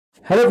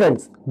Hello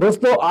friends,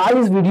 दोस्तों आज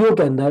इस वीडियो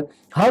के अंदर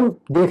हम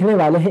देखने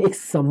वाले हैं एक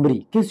समरी।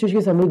 किस चीज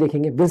की समरी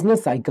देखेंगे?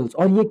 Business cycles.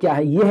 और ये क्या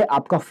है? ये है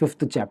आपका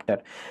 5th chapter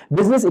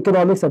business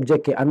economic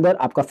subject के अंदर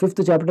आपका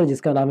 5th चैप्टर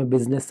जिसका नाम है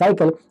बिजनेस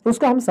साइकिल।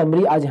 उसका हम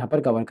समरी आज यहाँ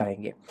पर कवर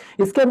करेंगे।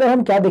 इसके अंदर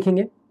हम क्या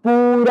देखेंगे?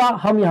 पूरा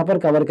हम यहाँ पर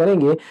कवर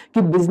करेंगे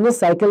कि बिजनेस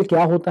साइकिल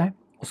क्या होता है,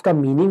 उसका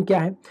मीनिंग क्या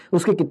है,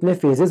 उसके कितने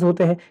फेजेस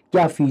होते हैं,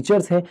 क्या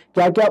फीचर्स हैं,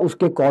 क्या क्या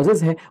उसके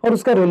कॉजेस हैं और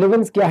उसका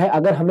रिलेवेंस क्या है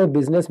अगर हमें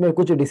बिजनेस में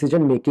कुछ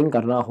डिसीजन मेकिंग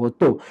करना हो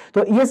तो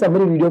ये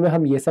समरी वीडियो में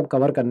हम ये सब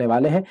कवर करने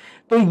वाले हैं।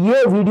 तो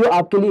ये वीडियो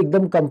आपके लिए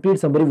एकदम कंप्लीट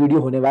समरी वीडियो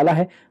होने वाला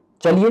है।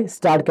 चलिए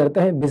स्टार्ट करते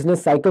हैं,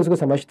 बिजनेस साइकिल्स को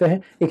समझते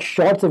हैं। एक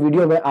शॉर्ट से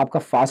वीडियो में आपका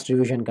फास्ट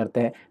रिविजन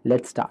करते हैं।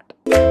 Let's start.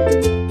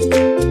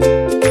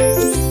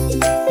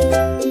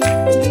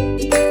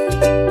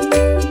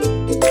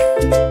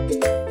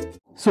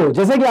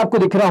 जैसे कि आपको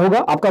दिख रहा होगा,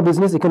 आपका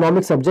बिजनेस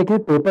इकोनॉमिक्स सब्जेक्ट है,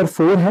 पेपर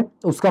 4 है,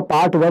 उसका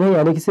पार्ट 1 है,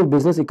 यानी कि सिर्फ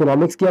बिजनेस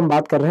इकोनॉमिक्स की हम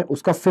बात कर रहे हैं।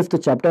 उसका 5th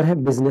चैप्टर है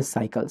बिजनेस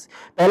साइकिल्स।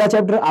 पहला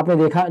चैप्टर आपने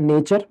देखा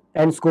nature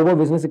and scope of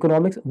business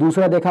economics,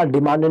 दूसरा देखा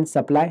डिमांड एंड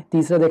सप्लाई,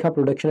 तीसरा देखा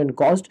प्रोडक्शन एंड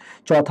कॉस्ट,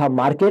 चौथा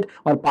मार्केट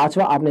और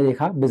पांचवा आपने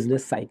देखा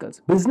बिजनेस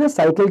साइकिल्स। बिजनेस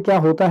साइकिल क्या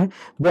होता है?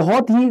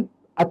 बहुत ही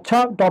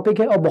अच्छा टॉपिक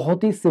है और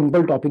बहुत ही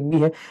सिंपल टॉपिक भी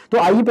है। तो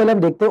आइए पहले हम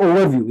देखते हैं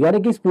ओवरव्यू,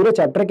 यानी कि इस पूरे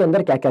चैप्टर के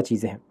अंदर क्या क्या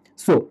चीजें हैं।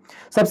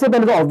 सबसे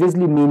पहले तो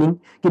ऑब्वियसली मीनिंग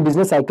कि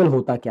बिजनेस साइकिल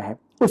होता क्या है।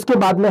 उसके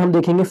बाद में हम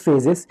देखेंगे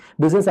फेजेस,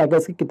 बिजनेस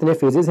साइकिल्स के कितने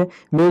फेजेस हैं।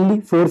 मेनली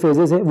 4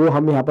 फेजेस हैं, वो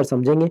हम यहाँ पर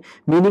समझेंगे।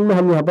 मीनिंग में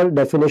हम यहाँ पर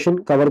डेफिनेशन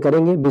कवर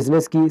करेंगे,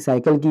 बिजनेस की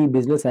साइकिल की,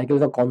 बिजनेस साइकिल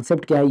का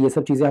कॉन्सेप्ट क्या है, ये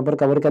सब चीजें यहाँ पर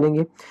कवर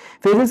करेंगे।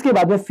 फेजेस के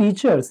बाद में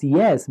फीचर्स,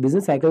 यस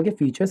बिजनेस साइकिल के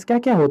फीचर्स क्या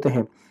क्या होते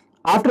हैं।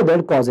 आफ्टर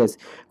दैट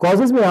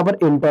कॉजेज में यहाँ पर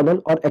इंटरनल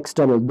और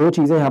एक्सटर्नल दो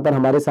चीजें यहाँ पर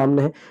हमारे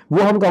सामने हैं,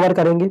 वो हम कवर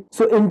करेंगे।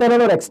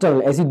 इंटरनल और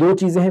एक्सटर्नल ऐसी दो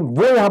चीजें हैं,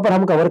 वो यहाँ पर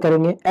हम कवर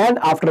करेंगे। And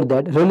after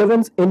that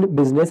relevance in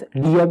business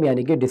DM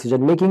यानी कि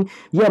डिसीजन मेकिंग,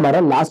 ये हमारा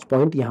लास्ट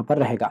पॉइंट यहाँ पर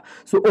रहेगा।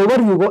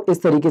 ओवरव्यू को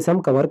इस तरीके से हम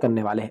कवर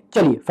करने वाले हैं।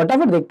 चलिए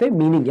फटाफट देखते हैं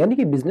मीनिंग, यानी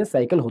कि बिजनेस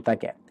साइकिल होता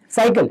क्या है।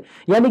 साइकिल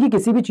यानी कि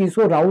किसी भी चीज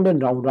को राउंड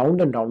एंड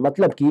राउंड,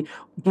 मतलब कि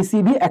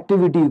किसी भी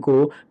एक्टिविटी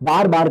को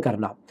बार बार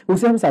करना,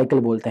 उसे हम साइकिल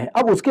बोलते हैं।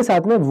 अब उसके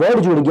साथ में वर्ड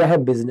जुड़ गया है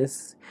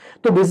बिजनेस।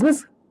 तो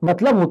बिजनेस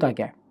मतलब होता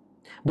क्या है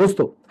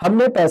दोस्तों?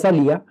 हमने पैसा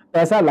लिया,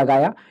 पैसा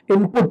लगाया,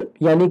 इनपुट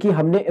यानी कि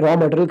हमने रॉ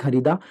मटेरियल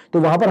खरीदा, तो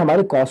वहां पर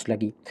हमारी कॉस्ट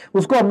लगी,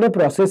 उसको हमने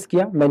प्रोसेस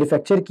किया,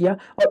 मैन्युफैक्चर किया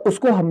और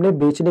उसको हमने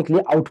बेचने के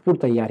लिए आउटपुट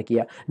तैयार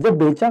किया। जब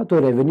बेचा तो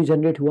रेवेन्यू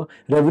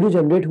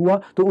जनरेट हुआ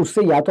तो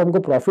उससे या तो हमको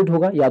प्रॉफिट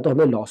होगा या तो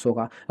हमें लॉस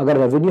होगा। अगर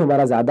रेवेन्यू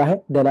हमारा ज्यादा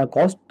है देन आवर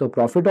कॉस्ट, तो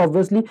प्रॉफिट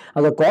ऑब्वियसली।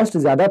 अगर कॉस्ट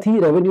ज्यादा थी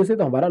रेवेन्यू से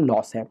तो हमारा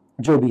लॉस है।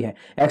 जो भी है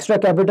एक्स्ट्रा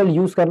कैपिटल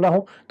यूज करना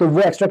हो तो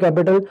वो एक्स्ट्रा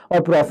कैपिटल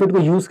और प्रॉफिट को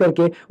यूज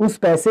करके उस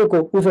पैसे को,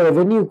 उस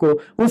रेवेन्यू को,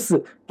 उस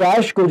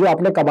कैश को जो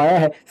आपने कमाया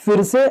है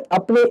फिर से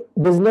अपने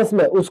बिजनेस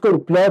में उसको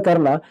डिप्लॉय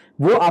करना,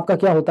 वो आपका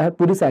क्या होता है?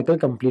 पूरी साइकिल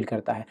कंप्लीट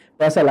करता है।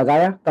 पैसा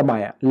लगाया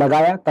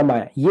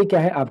कमाया, ये क्या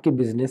है? आपकी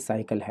बिजनेस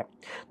साइकिल है।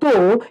 तो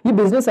ये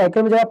बिजनेस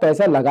साइकिल में जब आप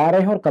पैसा लगा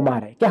रहे हैं और कमा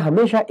रहे हैं, क्या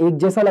हमेशा एक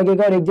जैसा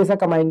लगेगा और एक जैसा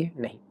कमाएंगे?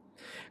 नहीं।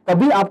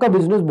 कभी आपका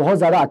बिजनेस बहुत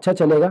ज्यादा अच्छा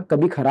चलेगा,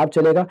 कभी खराब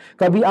चलेगा,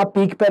 कभी आप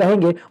पीक पे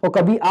रहेंगे और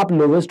कभी आप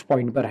लोवेस्ट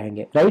पॉइंट पर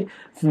रहेंगे, right?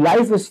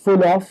 Life is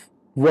full of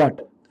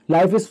what?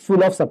 Life is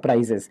full of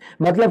surprises.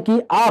 मतलब कि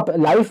आप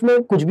लाइफ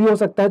में कुछ भी हो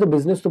सकता है, तो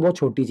बिजनेस तो बहुत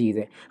छोटी चीज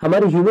है।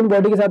 हमारी ह्यूमन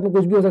बॉडी के साथ में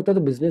कुछ भी हो सकता है,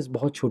 तो बिजनेस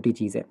बहुत छोटी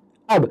चीज है।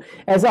 अब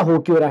ऐसा हो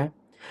क्यों रहा है?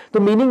 तो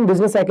मीनिंग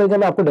बिजनेस साइकिल का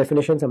मैं आपको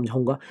डेफिनेशन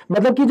समझाऊंगा।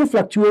 मतलब कि जो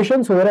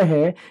फ्लक्चुएशंस हो रहे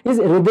हैं, इस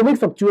रिदमिक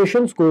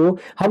फ्लक्चुएशंस को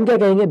हम क्या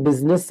कहेंगे?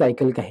 बिजनेस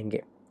साइकिल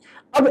कहेंगे।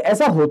 अब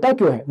ऐसा होता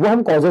क्यों है वो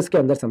हम कॉजेस के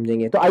अंदर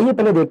समझेंगे। तो आइए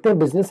पहले देखते हैं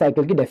बिजनेस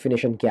साइकिल की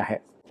डेफिनेशन क्या है।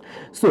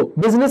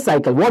 Business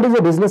cycle, what is a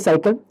business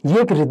cycle?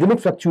 ये एक रिदमिक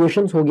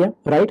फ्लक्चुएशंस हो गया,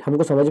 राइट?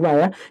 हमको समझ में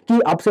आया कि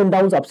अप्स एंड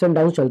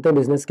डाउन चलते हैं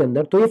बिजनेस के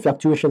अंदर, तो ये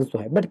फ्लक्चुएशंस तो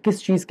है, बट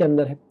किस चीज के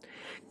अंदर है?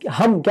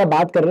 हम क्या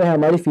बात कर रहे हैं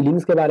हमारी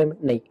फीलिंग्स के बारे में?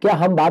 नहीं। क्या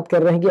हम बात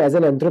कर रहे हैं कि एज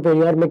एन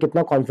एंटरप्रेन्योर मैं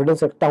कितना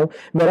कॉन्फिडेंस रखता हूं,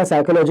 मेरा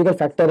साइकोलॉजिकल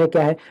फैक्टर है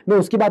क्या है? मैं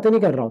उसकी बातें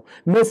नहीं कर रहा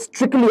हूं। मैं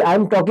strictly I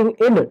am talking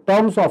in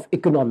terms of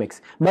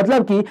economics.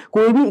 मतलब कि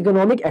कोई भी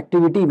इकोनॉमिक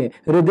एक्टिविटी में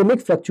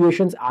रिदमिक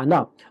फ्लक्चुएशंस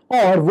आना,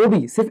 और वो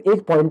भी सिर्फ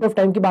एक पॉइंट ऑफ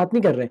टाइम की बात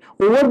नहीं कर रहे,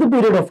 over the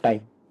period of time.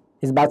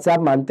 इस बात से आप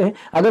मानते हैं?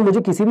 अगर मुझे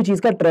किसी भी चीज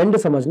का ट्रेंड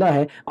समझना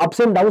है, अप्स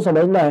एंड डाउन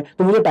समझना है,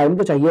 तो मुझे टाइम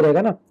तो चाहिए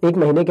रहेगा ना। एक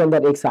महीने के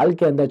अंदर, एक साल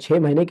के अंदर, 6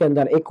 महीने के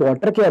अंदर, एक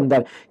क्वार्टर के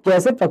अंदर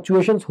कैसे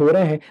फ्लक्चुएशंस हो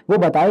रहे हैं, वो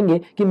बताएंगे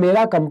कि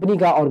मेरा कंपनी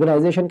का,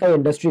 ऑर्गेनाइजेशन का,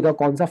 इंडस्ट्री का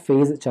कौन सा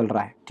फेज चल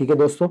रहा है। ठीक है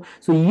दोस्तों?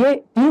 ये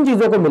तीन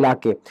चीजों को मिला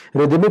के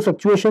rhythmic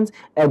fluctuations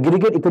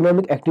aggregate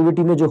economic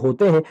activity में जो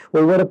होते हैं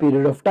over a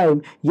period of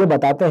time, ये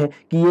बताते हैं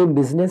कि ये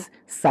बिजनेस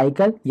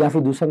साइकिल या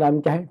फिर दूसरा नाम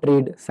क्या है?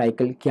 ट्रेड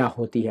साइकिल क्या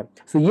होती है।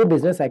 ये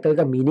बिजनेस साइकिल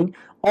का मीनिंग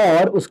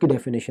और उसकी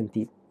डेफिनेशन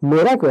थी।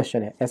 मेरा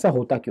क्वेश्चन है, ऐसा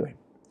होता क्यों है?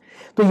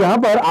 तो यहां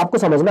पर आपको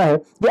समझना है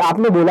कि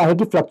आपने बोला है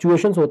कि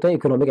फ्लक्चुएशंस होते हैं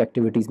इकोनॉमिक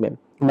एक्टिविटीज में।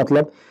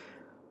 मतलब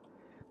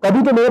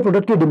कभी तो मेरे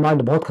प्रोडक्ट की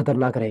डिमांड बहुत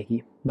खतरनाक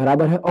रहेगी,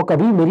 बराबर है, और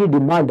कभी मेरी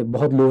डिमांड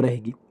बहुत लो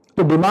रहेगी।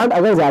 तो डिमांड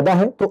अगर ज्यादा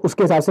है तो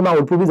उसके हिसाब से मैं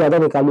आउटपुट भी ज्यादा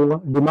निकालूंगा,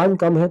 डिमांड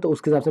कम है तो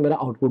उसके हिसाब से मेरा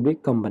आउटपुट भी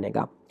कम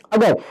बनेगा।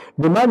 अगर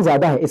डिमांड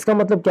ज्यादा है, इसका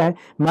मतलब क्या है?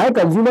 My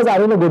consumers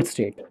are in a good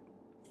state,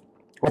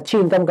 अच्छी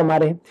इनकम कमा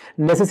रहे हैं,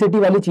 नेसेसिटी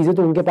वाली चीजें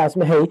तो उनके पास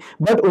में है ही,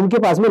 बट उनके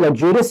पास में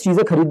लग्जरियस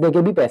चीजें खरीदने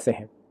के भी पैसे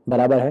हैं,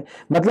 बराबर है,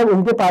 मतलब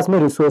उनके पास में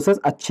रिसोर्सेज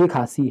अच्छी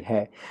खासी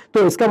है।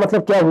 तो इसका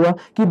मतलब क्या हुआ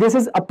कि this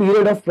is a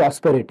period of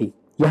prosperity.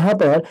 यहां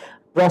पर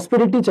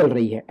प्रॉस्पेरिटी चल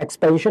रही है,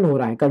 एक्सपेंशन हो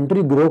रहा है,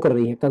 कंट्री ग्रो कर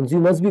रही है,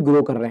 कंज्यूमर्स भी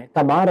ग्रो कर रहे हैं,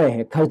 कमा रहे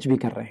हैं, खर्च भी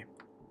कर रहे हैं,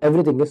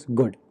 एवरीथिंग इज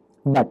गुड।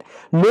 बट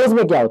लोज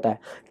में क्या होता है,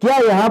 क्या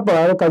यहां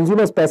पर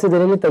कंज्यूमर्स पैसे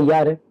देने के लिए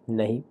तैयार है?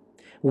 नहीं,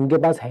 उनके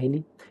पास है ही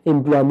नहीं,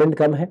 एम्प्लॉयमेंट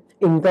कम है,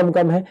 इनकम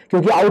कम है,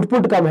 क्योंकि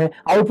आउटपुट कम है।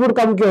 आउटपुट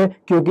कम क्यों है?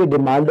 क्योंकि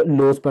डिमांड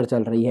लोस पर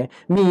चल रही है।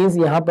 मींस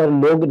यहां पर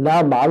लोग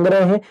ना मांग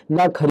रहे हैं,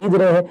 ना खरीद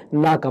रहे हैं,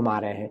 ना कमा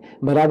रहे हैं,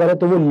 बराबर है।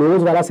 तो वो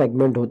लोस वाला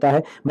सेगमेंट होता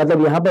है,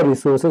 मतलब यहां पर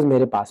रिसोर्सेज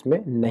मेरे पास में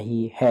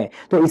नहीं है।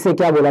 तो इसे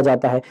क्या बोला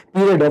जाता है?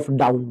 Period of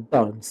down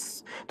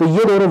turns. तो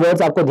ये दोनों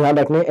वर्ड्स आपको ध्यान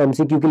रखने हैं,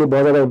 एमसीक्यू के लिए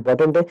बहुत ज्यादा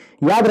इंपॉर्टेंट है।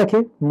 याद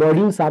रखें,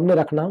 मॉड्यूल सामने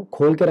रखना हो,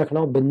 खोल के रखना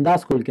हो,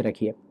 बिंदास खोल के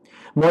रखिए।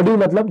 मॉड्यूल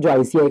मतलब जो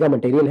आईसीआई का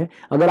मटेरियल है,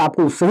 अगर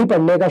आपको उससे ही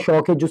पढ़ने का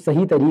शौक है, जो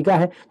सही तरीका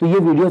है, तो ये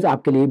वीडियोस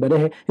आपके लिए बने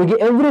हैं, क्योंकि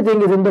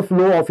everything is in the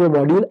flow of your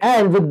module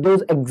and with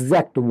those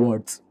exact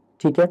words.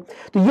 ठीक है,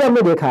 तो ये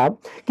हमने देखा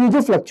कि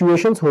जो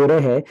फ्लक्चुएशंस हो रहे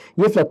हैं,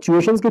 ये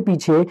फ्लक्चुएशंस के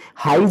पीछे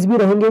हाइज भी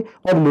रहेंगे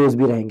और लोज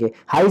भी रहेंगे,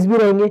 हाइज भी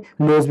रहेंगे,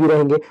 लोज भी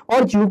रहेंगे,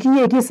 और चूंकि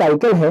ये एक ही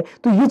साइकिल है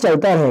तो ये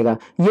चलता रहेगा,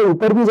 ये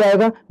ऊपर भी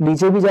जाएगा,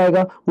 नीचे भी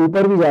जाएगा,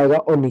 ऊपर भी जाएगा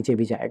और नीचे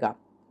भी जाएगा।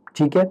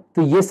 ठीक है,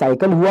 तो ये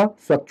साइकिल हुआ,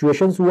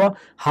 फ्लक्चुएशंस हुआ।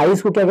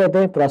 हाइज को क्या कहते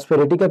हैं?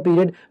 प्रॉस्पेरिटी का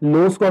पीरियड।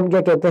 लोज को हम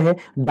क्या कहते हैं?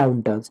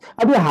 Down turns.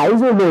 अब ये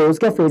हाइज और लोज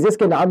क्या फेजेस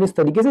के नाम इस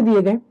तरीके से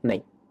दिए गए?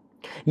 नहीं,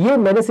 ये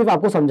मैंने सिर्फ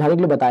आपको समझाने के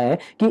लिए बताया है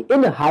कि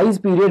इन हाइज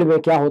पीरियड में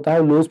क्या होता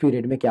है, लोज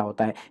पीरियड में क्या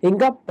होता है,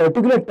 इनका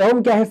पर्टिकुलर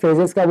टर्म क्या है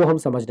फेजेस का, वो हम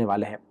समझने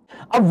वाले हैं।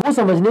 अब वो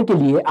समझने के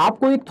लिए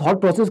आपको एक थॉट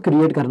प्रोसेस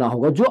क्रिएट करना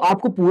होगा, जो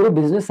आपको पूरे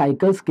बिजनेस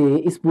साइकिल्स के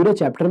इस पूरे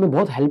चैप्टर में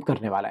बहुत हेल्प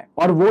करने वाला है।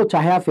 और वो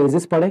चाहे आप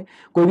फेजेस पढ़े,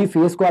 कोई भी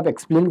फेज को आप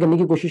एक्सप्लेन करने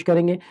की कोशिश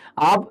करेंगे।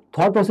 आप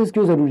थॉट प्रोसेस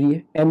क्यों जरूरी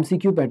है?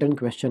 एमसीक्यू पैटर्न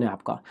क्वेश्चन है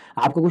आपका,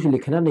 आपको कुछ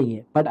लिखना नहीं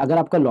है, बट अगर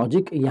आपका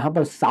लॉजिक यहाँ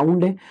पर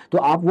साउंड है तो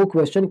आप वो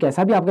क्वेश्चन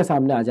कैसा भी आपके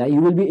सामने आ जाए,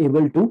 you will be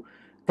able to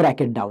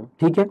crack it down.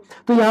 ठीक है,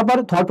 तो यहां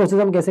पर थॉट प्रोसेस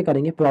हम कैसे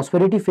करेंगे?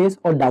 प्रॉस्पेरिटी फेज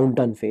और डाउन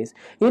टर्न फेज,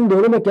 इन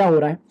दोनों में क्या हो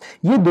रहा है?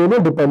 ये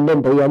दोनों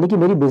डिपेंडेंट है, यानी कि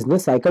मेरी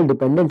बिजनेस साइकिल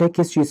डिपेंडेंट है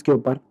किस चीज के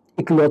ऊपर?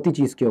 इकलौती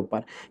चीज के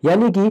ऊपर।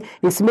 यानी कि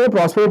इसमें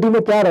प्रॉस्पेरिटी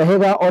में क्या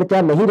रहेगा और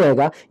क्या नहीं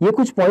रहेगा, ये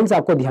कुछ पॉइंट्स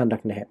आपको ध्यान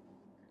रखने हैं।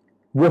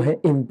 वो है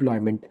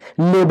एम्प्लॉयमेंट,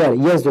 लेबर।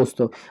 यस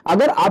दोस्तों,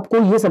 अगर आपको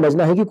ये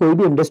समझना है कि कोई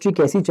भी इंडस्ट्री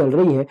कैसी चल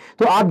रही है,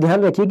 तो आप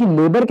ध्यान रखिए कि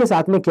लेबर के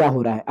साथ में क्या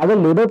हो रहा है। अगर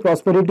लेबर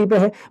प्रॉस्पेरिटी पे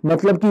है,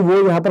 मतलब कि वो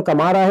यहाँ पर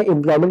कमा रहा है,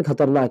 एम्प्लॉयमेंट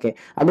खतरनाक है।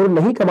 अगर वो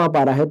नहीं कमा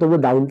पा रहा है तो वो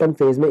डाउन टर्न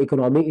फेज में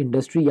इकोनॉमी,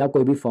 इंडस्ट्री या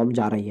कोई भी फर्म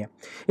जा रही है।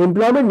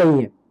 एम्प्लॉयमेंट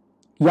नहीं है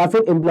या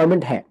फिर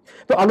एम्प्लॉयमेंट है,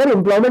 तो अगर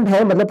एम्प्लॉयमेंट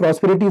है मतलब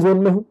प्रॉस्पेरिटी जोन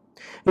में हूं।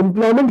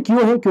 एम्प्लॉयमेंट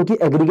क्यों है? क्योंकि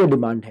एग्रीगेट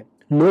डिमांड है,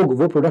 लोग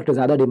वो प्रोडक्ट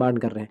ज्यादा डिमांड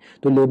कर रहे हैं,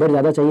 तो लेबर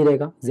ज्यादा चाहिए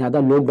रहेगा, ज्यादा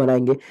लोग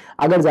बनाएंगे।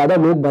 अगर ज्यादा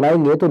लोग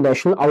बनाएंगे तो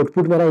नेशनल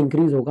आउटपुट मेरा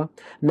इंक्रीज होगा,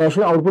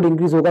 नेशनल आउटपुट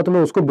इंक्रीज होगा तो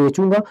मैं उसको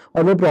बेचूंगा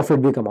और मैं प्रॉफिट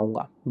भी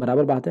कमाऊंगा,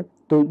 बराबर बात है।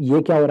 तो ये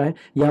क्या हो रहा है,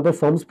 यहाँ पर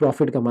फर्म्स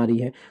प्रॉफिट कमा रही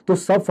है, तो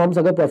सब फर्म्स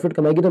अगर प्रॉफिट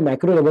कमाएगी तो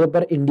मैक्रो लेवल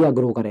पर इंडिया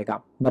ग्रो करेगा,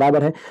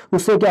 बराबर है।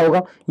 उससे क्या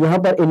होगा, यहाँ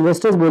पर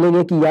इन्वेस्टर्स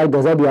बोलेंगे कि यार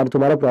गजब, यार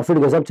तुम्हारा प्रॉफिट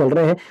गजब चल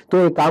रहे हैं, तो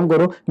एक काम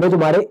करो, मैं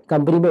तुम्हारे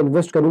कंपनी में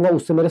इन्वेस्ट करूंगा,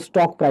 उससे मेरे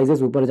स्टॉक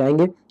प्राइसेस ऊपर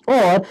जाएंगे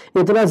और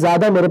इतना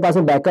ज्यादा मेरे पास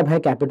बैकअप है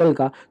कैपिटल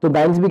का, तो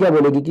बैंक्स भी क्या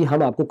बोलेगी कि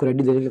हम आपको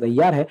क्रेडिट देने के लिए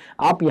तैयार है,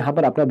 आप यहाँ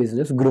पर अपना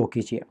बिजनेस ग्रो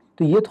कीजिए।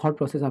 तो ये थॉट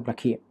प्रोसेस आप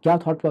रखिए। क्या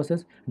थॉट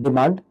प्रोसेस?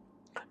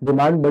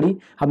 डिमांड बढ़ी,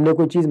 हमने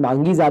कोई चीज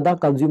मांगी ज्यादा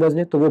कंज्यूमर्स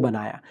ने, तो वो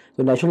बनाया,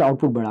 तो नेशनल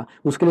आउटपुट बढ़ा,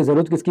 उसके लिए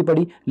जरूरत किसकी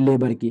पड़ी?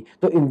 लेबर की,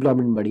 तो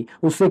एम्प्लॉयमेंट बढ़ी।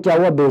 उससे क्या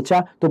हुआ?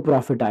 बेचा तो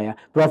प्रॉफिट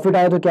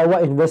आया, तो क्या हुआ?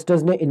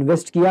 इन्वेस्टर्स ने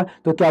इन्वेस्ट किया,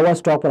 तो क्या हुआ?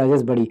 स्टॉक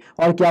प्राइसेस बढ़ी।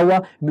 और क्या हुआ?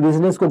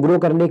 बिजनेस को ग्रो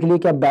करने के लिए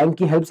क्या बैंक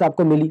की हेल्प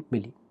आपको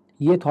मिली?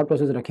 ये थॉट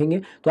प्रोसेस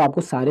रखेंगे तो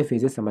आपको सारे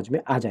फेजेस समझ में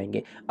आ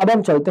जाएंगे। अब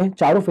हम चलते हैं,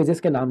 चारों फेजेस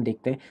के नाम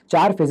देखते हैं।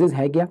 4 फेजेस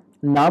है क्या?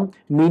 नाम,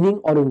 मीनिंग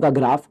और उनका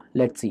ग्राफ।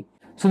 Let's see.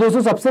 सो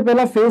दोस्तों, सबसे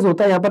पहला फेज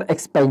होता है यहाँ पर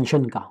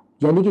एक्सपेंशन का,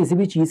 यानी कि किसी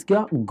भी चीज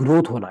का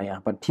ग्रोथ होना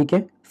यहाँ पर। ठीक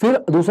है, फिर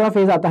दूसरा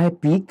फेज आता है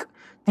पीक,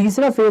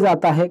 तीसरा फेज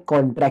आता है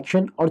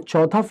कॉन्ट्रैक्शन और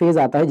चौथा फेज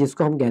आता है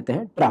जिसको हम कहते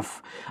हैं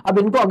ट्रफ। अब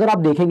इनको अगर आप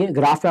देखेंगे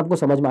ग्राफ में आपको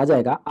समझ में आ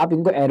जाएगा, आप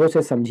इनको एरो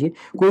से समझिए।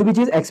 कोई भी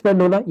चीज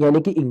एक्सपेंड होना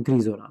यानी कि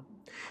इंक्रीज होना,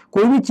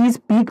 कोई भी चीज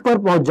पीक पर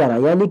पहुंच जाना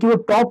यानी कि वो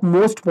टॉप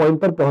मोस्ट पॉइंट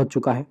पर पहुंच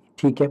चुका है।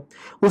 ठीक है,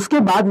 उसके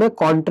बाद में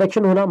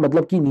कॉन्ट्रैक्शन होना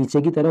मतलब कि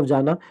नीचे की तरफ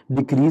जाना,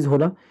 डिक्रीज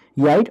होना,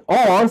 राइट,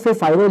 और फिर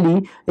फाइनली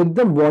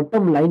एकदम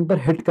बॉटम लाइन पर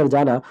हिट कर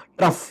जाना,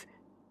 ट्रफ।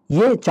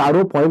 ये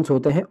चारों पॉइंट्स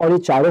होते हैं और ये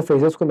चारों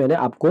फेजेस को मैंने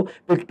आपको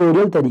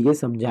पिक्टोरियल तरीके से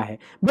समझा है,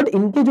 बट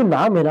इनके जो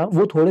नाम है ना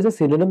वो थोड़े से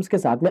सिनोनिम्स के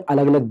साथ में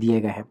अलग अलग दिए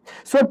गए हैं।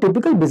 सो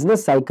typical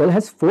business cycle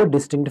has 4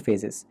 distinct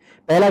phases.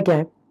 पहला क्या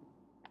है?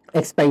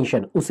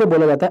 एक्सपेंशन, उसे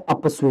बोला जाता है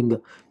अपस्विंग,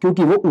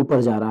 क्योंकि वो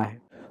ऊपर जा रहा है।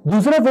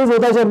 दूसरा फेज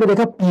होता है जो हमने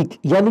देखा पीक,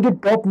 यानी कि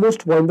टॉप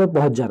मोस्ट पॉइंट पर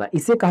पहुंच जाना,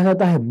 इसे कहा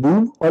जाता है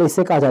बूम और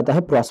इसे कहा जाता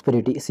है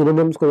प्रॉस्पेरिटी।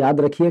 सिनोनिम्स को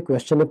याद रखिए,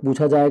 क्वेश्चन में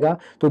पूछा जाएगा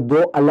तो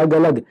 2 अलग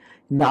अलग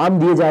नाम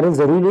दिए जा रहे हैं,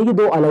 जरूरी नहीं कि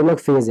दो अलग अलग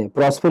फेज है।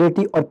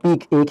 प्रॉस्पेरिटी और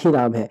पीक एक ही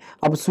नाम है,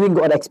 अब स्विंग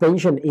और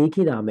एक्सपेंशन एक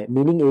ही नाम है,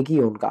 मीनिंग एक ही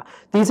है उनका।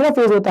 तीसरा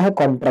फेज होता है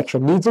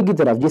कॉन्ट्रैक्शन, नीचे की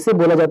तरफ, जिसे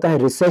बोला जाता है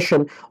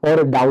रिसेशन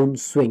और डाउन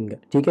स्विंग।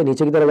 ठीक है,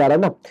 नीचे की तरफ जा रहा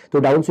है ना तो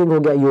डाउन स्विंग हो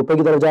गया, ये ऊपर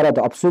की तरफ जा रहा है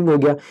तो अप स्विंग हो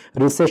गया,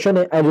 रिसेशन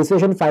है। And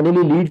recession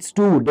finally leads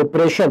to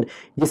depression,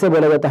 जिसे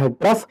बोला जाता है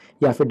ट्रफ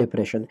या फिर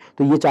डिप्रेशन।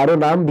 तो ये चारों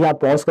नाम भी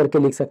आप पॉज करके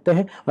लिख सकते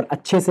हैं और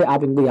अच्छे से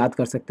आप इनको याद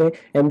कर सकते हैं।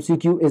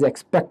 MCQ is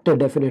expected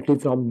definitely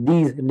from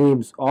these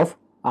names of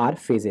are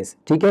phases.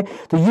 ठीक है,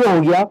 तो ये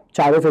हो गया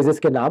चारों फेजेस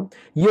के नाम,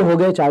 ये हो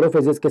गए चारों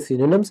फेजेस के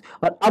सिनोनिम्स।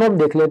 और अब हम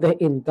देख लेते हैं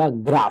इनका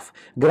ग्राफ।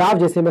 ग्राफ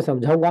जैसे मैं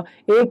समझाऊंगा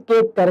एक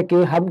एक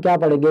करके हम क्या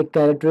पढ़ेंगे,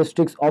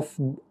 characteristics of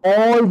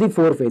all the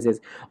four phases.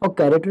 और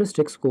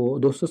कैरेक्टरिस्टिक्स को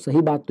दोस्तों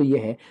सही बात तो ये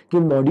है कि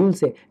मॉड्यूल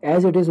से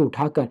एज इट इज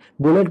उठाकर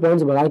बुलेट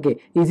पॉइंट्स बना के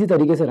इसी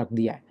तरीके से रख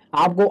दिया है,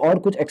 आपको और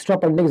कुछ एक्स्ट्रा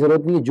पढ़ने की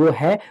जरूरत नहीं है, जो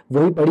है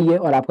वही पढ़िए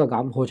और आपका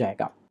काम हो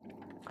जाएगा।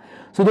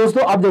 सो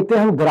दोस्तों अब देखते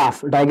हैं हम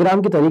ग्राफ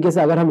डायग्राम के तरीके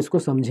से अगर हम इसको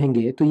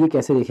समझेंगे तो ये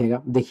कैसे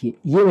दिखेगा। देखिए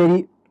ये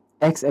मेरी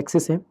एक्स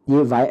एक्सिस है,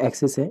 ये वाई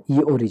एक्सिस है,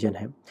 ये ओरिजिन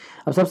है।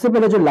 अब सबसे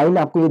पहले जो लाइन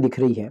आपको ये दिख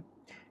रही है,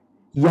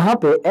 यहाँ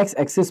पे एक्स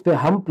एक्सिस पे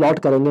हम प्लॉट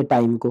करेंगे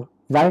टाइम को।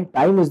 Y,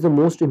 time is the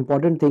most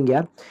important thing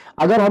यार।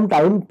 अगर हम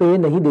टाइम पे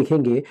नहीं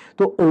देखेंगे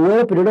तो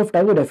ओवर पीरियड ऑफ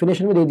टाइम, तो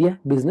डेफिनेशन में दे दिया,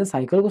 बिजनेस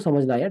साइकिल को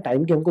समझना है,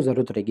 टाइम की हमको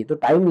जरूरत रहेगी। तो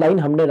टाइम लाइन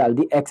हमने डाल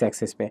दी एक्स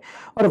एक्सिस पे,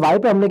 और वाई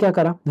पे हमने क्या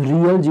करा,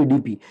 रियल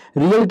जीडीपी।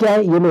 रियल क्या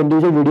है ये मैं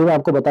इंडिविजुअल वीडियो में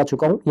आपको बता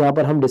चुका हूं, यहाँ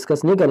पर हम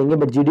डिस्कस नहीं करेंगे,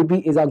 but GDP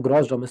is a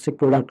gross domestic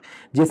product,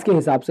 जिसके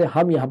हिसाब से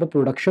हम यहाँ पर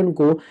प्रोडक्शन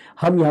को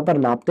हम यहाँ पर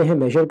नापते हैं,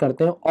 मेजर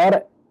करते हैं,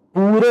 और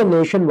पूरे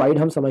नेशन वाइड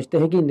हम समझते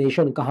हैं कि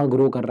नेशन कहाँ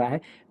ग्रो कर रहा है,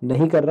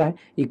 नहीं कर रहा है,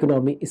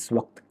 इकोनॉमी इस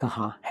वक्त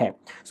कहाँ है।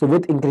 सो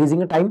विथ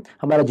इंक्रीजिंग टाइम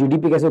हमारा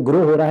जीडीपी कैसे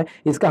ग्रो हो रहा है,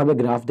 इसका हमें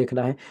ग्राफ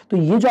देखना है। तो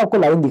ये जो आपको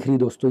लाइन दिख रही है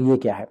दोस्तों, ये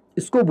क्या है,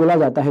 इसको बोला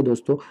जाता है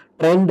दोस्तों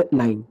trend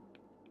line.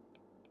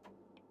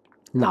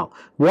 Now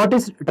what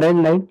is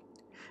trend line?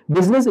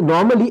 Business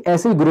normally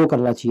ऐसे ही ग्रो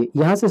करना चाहिए,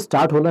 यहां से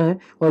स्टार्ट होना है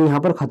और यहां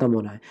पर खत्म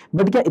होना है।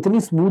 बट क्या इतनी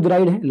स्मूथ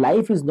राइड है?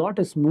 Life is not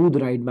a smooth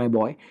ride my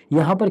boy.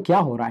 यहां पर क्या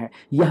हो रहा है,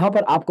 यहां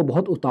पर आपको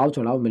बहुत उतार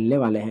चढ़ाव मिलने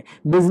वाले हैं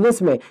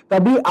बिजनेस में।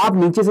 कभी आप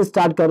नीचे से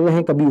स्टार्ट कर रहे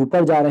हैं, कभी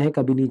ऊपर जा रहे हैं,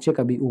 कभी नीचे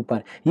कभी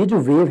ऊपर। ये जो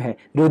वेव है,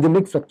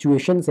 रिदमिक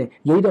फ्लक्चुएशन है,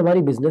 यही तो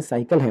हमारी बिजनेस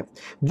साइकिल है।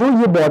 जो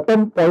ये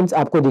बॉटम पॉइंट्स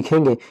आपको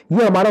दिखेंगे,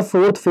 ये हमारा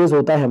फोर्थ फेज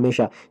होता है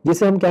हमेशा,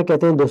 जिसे हम क्या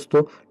कहते हैं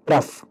दोस्तों,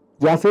 ट्रफ,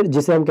 या फिर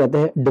जिसे हम कहते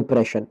हैं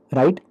डिप्रेशन।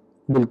 राइट,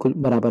 बिल्कुल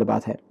बराबर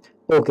बात है।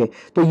 ओके,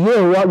 तो ये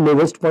हुआ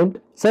लोवेस्ट पॉइंट।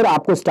 सर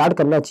आपको स्टार्ट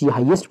करना चाहिए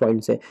हाईएस्ट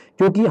पॉइंट से,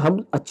 क्योंकि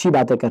हम अच्छी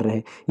बातें कर रहे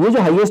हैं। ये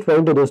जो हाईएस्ट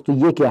पॉइंट है दोस्तों,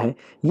 ये क्या है,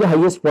 ये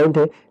हाईएस्ट पॉइंट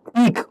है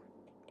पीक,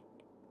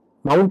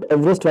 माउंट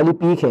एवरेस्ट वाली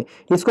पीक है।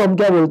 इसको हम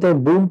क्या बोलते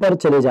हैं, बूम पर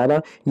चले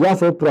जाना या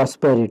फिर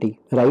प्रॉस्पेरिटी।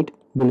 राइट,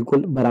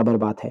 बिल्कुल बराबर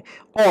बात है।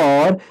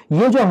 और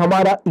ये जो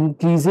हमारा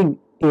इंक्रीजिंग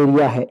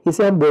एरिया है,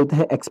 इसे हम बोलते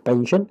हैं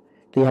एक्सपेंशन।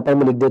 तो यहां पर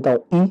मैं लिख देता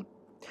हूं ई।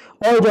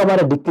 और जो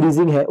हमारा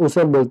डिक्रीजिंग है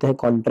उसे हम बोलते हैं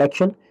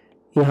कॉन्ट्रैक्शन,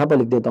 यहां पर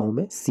लिख देता हूं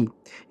मैं सी।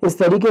 इस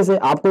तरीके से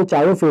आपको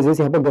चारों फेजेस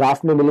यहां पर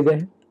ग्राफ में मिल गए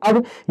हैं।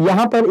 अब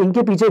यहां पर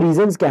इनके पीछे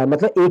रीजंस क्या है,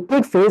 मतलब एक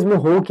एक फेज में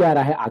हो क्या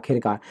रहा है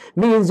आखिरकार।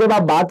 मींस जब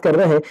आप बात कर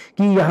रहे हैं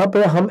कि यहां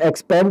पे हम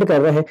एक्सपेंड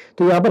कर रहे हैं,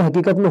 तो यहां पर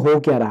हकीकत में हो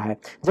क्या रहा है।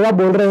 जब आप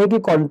बोल रहे हैं कि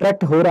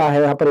कॉन्ट्रैक्ट हो रहा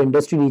है, यहां पर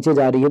इंडस्ट्री नीचे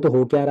जा रही है, तो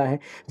हो क्या रहा है।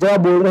 जब आप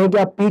बोल रहे हैं कि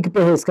आप पीक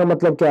पे है, इसका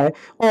मतलब क्या है,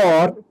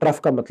 और ट्रफ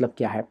का मतलब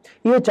क्या है।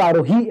 ये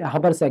चारों ही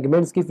यहां पर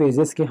सेगमेंट्स की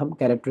फेजेस के हम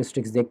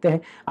कैरेक्टरिस्टिक्स देखते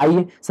हैं।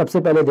 आइए सबसे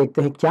पहले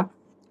देखते हैं क्या,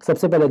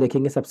 सबसे पहले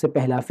देखेंगे सबसे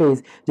पहला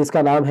फेज,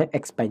 जिसका नाम है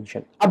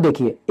एक्सपेंशन। अब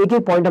देखिए एक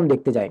एक पॉइंट हम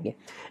देखते जाएंगे।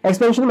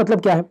 एक्सपेंशन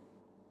मतलब क्या है,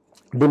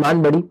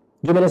 डिमांड बढ़ी,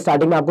 जो मैंने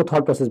स्टार्टिंग में आपको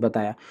थॉट प्रोसेस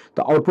बताया,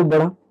 तो आउटपुट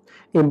बढ़ा,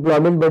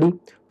 एम्प्लॉयमेंट बढ़ी,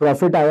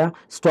 प्रॉफिट आया,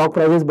 स्टॉक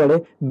प्राइसेस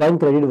बढ़े, बैंक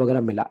क्रेडिट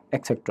वगैरह मिला,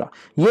 एक्सेट्रा।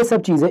 ये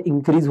सब चीजें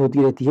इंक्रीज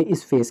होती रहती है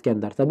इस फेज के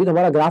अंदर, तभी तो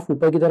हमारा ग्राफ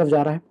ऊपर की तरफ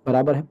जा रहा है,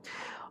 बराबर है।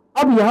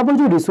 अब यहां पर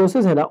जो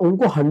रिसोर्सेज है ना,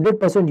 उनको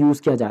 100% यूज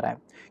किया जा रहा है,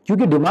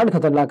 क्योंकि डिमांड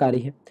खतरनाक आ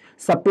रही है,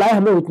 सप्लाई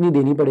हमें उतनी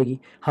देनी पड़ेगी।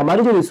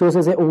 हमारे जो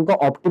रिसोर्सेज है उनका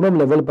ऑप्टिमम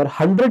लेवल पर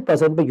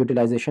 100% पे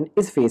यूटिलाइजेशन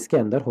इस फेज के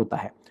अंदर होता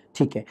है।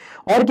 ठीक है,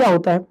 और क्या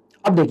होता है,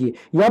 अब देखिए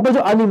यहाँ पर जो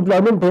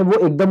अनएम्प्लॉयमेंट है वो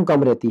एकदम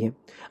कम रहती है।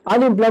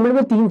 अनएम्प्लॉयमेंट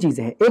में तीन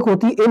चीजें हैं, एक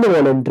होती है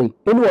इनवॉलंटरी।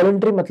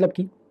 इनवॉलंटरी मतलब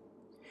कि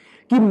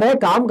मैं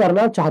काम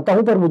करना चाहता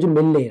हूं पर मुझे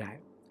मिल नहीं रहा है,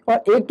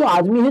 और एक तो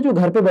आदमी है जो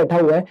घर पे बैठा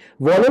हुआ है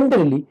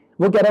वॉलंटरीली,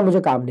 वो कह रहा है मुझे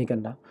काम नहीं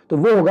करना, तो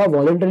वो होगा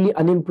वॉलंटरीली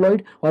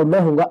अनएम्प्लॉयड, और मैं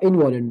होऊंगा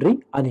इनवॉलंटरी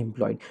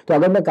अनएम्प्लॉयड। तो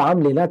अगर मैं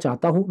काम लेना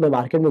चाहता हूं, मैं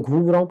मार्केट में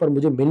घूम रहा हूं पर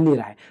मुझे मिल नहीं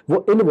रहा है,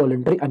 वो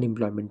इनवॉलंटरी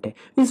अनएम्प्लॉयमेंट है।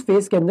 इस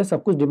फेज के अंदर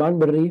सब कुछ डिमांड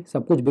बढ़ रही है,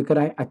 सब कुछ बिक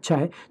रहा है, अच्छा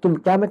है, तो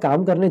क्या मैं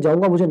काम करने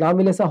जाऊंगा मुझे ना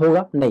मिले, ऐसा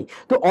होगा नहीं,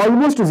 तो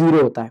ऑलमोस्ट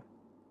जीरो होता है।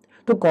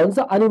 तो कौन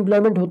सा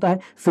अनएम्प्लॉयमेंट होता है,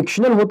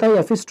 फिक्शनल होता है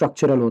या फिर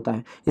स्ट्रक्चरल होता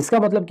है। इसका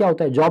मतलब क्या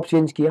होता है, जॉब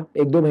चेंज किया,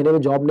 एक दो महीने में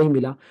जॉब नहीं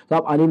मिला, तो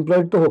आप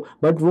अनएम्प्लॉयड तो हो,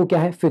 बट वो क्या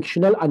है,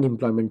 फिक्शनल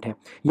अनएम्प्लॉयमेंट है।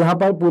 यहाँ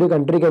पर पूरे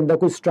कंट्री के अंदर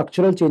कोई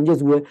स्ट्रक्चरल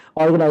चेंजेस हुए,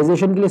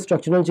 ऑर्गेनाइजेशन के लिए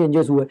स्ट्रक्चरल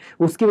चेंजेस हुए,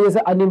 उसकी वजह से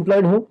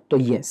अनएम्प्लॉयड हो, तो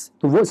यस,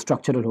 तो वो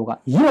स्ट्रक्चरल होगा।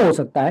 ये हो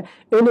सकता है,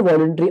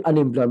 इनवॉलंटरी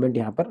अनएम्प्लॉयमेंट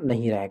यहाँ पर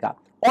नहीं रहेगा।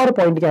 और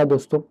पॉइंट क्या है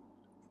दोस्तों,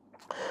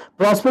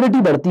 प्रॉस्पेरिटी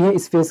बढ़ती है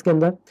इस फेज के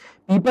अंदर,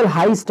 people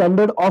high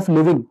standard of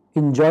living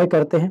enjoy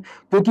करते हैं,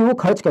 क्योंकि वो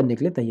खर्च करने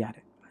के लिए तैयार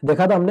है।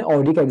 देखा था हमने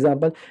ऑडी का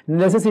एग्जांपल।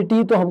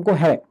 नेसेसिटी तो हमको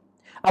है,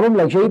 अब हम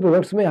लग्जरी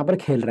प्रोडक्ट्स में यहाँ पर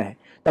खेल रहे हैं,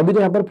 तभी तो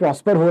यहाँ पर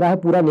प्रॉस्पर हो रहा है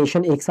पूरा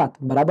नेशन एक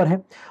साथ, बराबर है।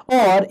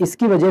 और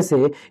इसकी वजह से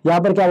यहाँ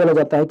पर क्या बोला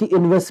जाता है कि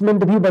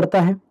इन्वेस्टमेंट भी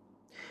बढ़ता है,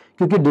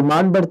 क्योंकि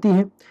डिमांड बढ़ती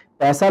है,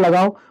 पैसा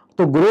लगाओ,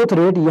 तो ग्रोथ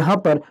रेट यहाँ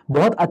पर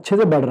बहुत अच्छे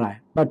से बढ़ रहा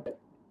है, बट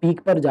पीक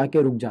पर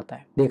जाके रुक जाता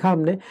है, देखा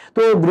हमने।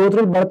 तो ग्रोथ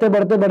रेट बढ़ते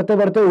बढ़ते बढ़ते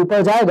बढ़ते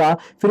ऊपर जाएगा,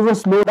 फिर वो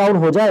स्लो डाउन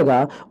हो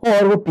जाएगा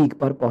और वो पीक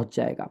पर पहुंच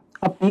जाएगा।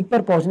 अब पीक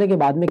पर पहुंचने के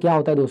बाद में क्या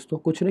होता है दोस्तों,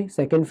 कुछ नहीं,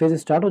 सेकंड फेज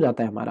स्टार्ट हो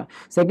जाता है हमारा।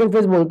 सेकंड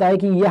फेज बोलता है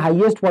कि ये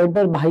हाईएस्ट पॉइंट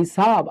पर भाई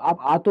साहब आप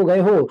आ तो गए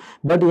हो,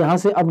 बट यहां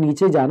से अब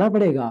नीचे जाना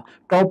पड़ेगा,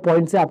 टॉप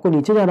पॉइंट से आपको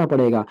नीचे जाना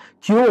पड़ेगा।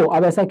 क्यों,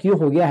 अब ऐसा क्यों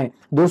हो गया है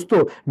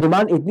दोस्तों?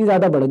 डिमांड इतनी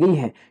ज्यादा बढ़ गई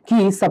है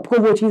कि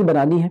सबको वो चीज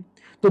बनानी है,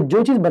 तो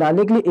जो चीज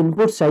बनाने के लिए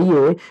इनपुट्स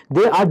चाहिए,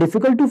 they are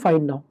difficult to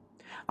find now.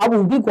 अब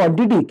उनकी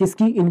क्वांटिटी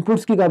किसकी,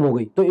 इनपुट्स की कम हो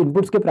गई, तो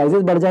इनपुट्स के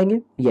प्राइसेस बढ़ जाएंगे।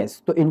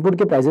 यस, तो इनपुट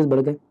के प्राइसेस बढ़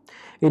गए,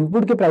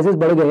 इनपुट के प्राइसेस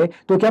बढ़ गए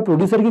तो क्या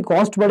प्रोड्यूसर की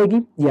कॉस्ट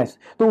बढ़ेगी? यस,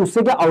 तो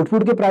उससे क्या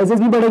आउटपुट के प्राइसेस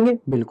भी बढ़ेंगे?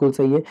 बिल्कुल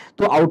सही है,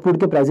 तो आउटपुट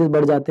के प्राइसेस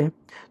बढ़ जाते हैं।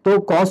 तो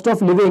कॉस्ट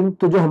ऑफ लिविंग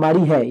तो जो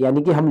हमारी है,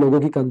 यानी कि हम लोगों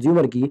की,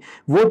 कंज्यूमर की,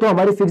 वो तो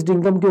हमारी फिक्स्ड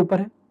इनकम के ऊपर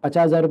है।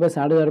 50,000 रुपए,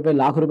 60,000 रुपए,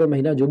 लाख रुपए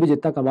महीना, जो भी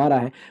जितना कमा रहा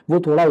है वो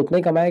थोड़ा उतना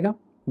ही कमाएगा,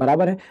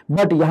 बराबर है।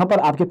 बट यहां पर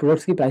आपके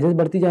प्रोडक्ट्स की प्राइसेस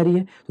बढ़ती जा रही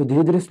है, तो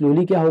धीरे धीरे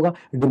स्लोली क्या होगा,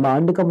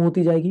 डिमांड कम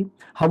होती जाएगी,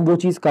 हम वो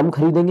चीज कम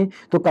खरीदेंगे,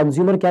 तो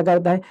कंज्यूमर क्या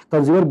करता है,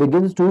 consumer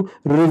begins to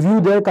review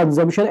there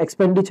consumption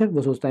expenditure.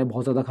 वो सोचता है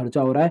बहुत ज्यादा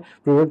खर्चा हो रहा है,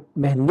 प्रोडक्ट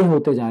महंगे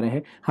होते जा रहे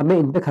हैं, हमें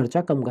इन पे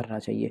खर्चा कम करना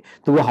चाहिए।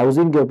 तो वो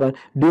हाउसिंग के ऊपर,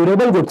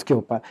 ड्यूरेबल गुड्स के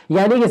ऊपर,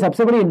 यानी कि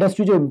सबसे बड़ी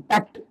इंडस्ट्री जो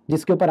इम्पैक्ट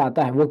जिसके ऊपर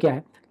आता है वो क्या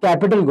है,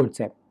 कैपिटल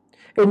गुड्स है,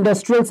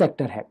 इंडस्ट्रियल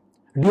सेक्टर है,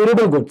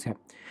 ड्यूरेबल गुड्स है।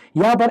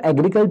 यहां पर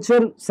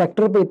एग्रीकल्चर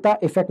सेक्टर पे इतना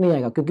इफेक्ट नहीं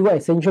आएगा, क्योंकि वो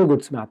एसेंशियल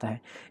गुड्स में आता है।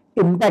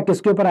 इंपैक्ट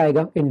किसके ऊपर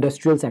आएगा,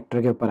 इंडस्ट्रियल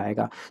सेक्टर के ऊपर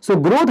आएगा। So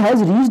growth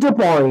has reached a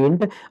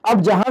point,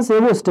 अब जहां से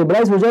वो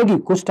स्टेबलाइज हो जाएगी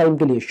कुछ टाइम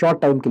के लिए,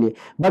 शॉर्ट टाइम के लिए,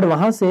 बट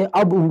वहां से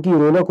अब उनकी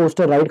रोलर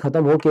कोस्टर राइड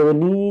खत्म होकर वो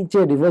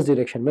नीचे रिवर्स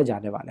डायरेक्शन में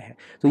जाने वाले हैं।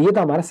 तो ये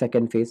था हमारा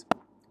सेकेंड फेज,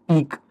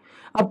 पीक।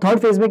 अब थर्ड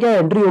फेज में क्या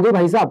एंट्री हो गई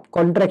भाई साहब,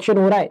 कॉन्ट्रैक्शन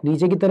हो रहा है,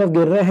 नीचे की तरफ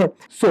गिर रहे हैं।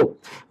 So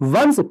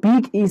once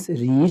peak is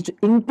reached,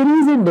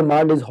 increase in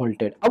demand is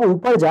halted. अब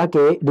ऊपर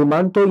जाके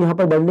डिमांड तो यहां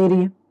पर बढ़ नहीं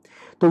रही है,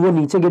 तो वो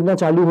नीचे गिरना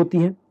चालू होती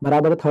है,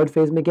 बराबर। थर्ड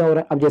फेज में क्या हो रहा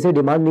है, अब जैसे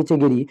डिमांड नीचे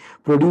गिरी,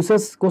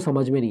 प्रोड्यूसर्स को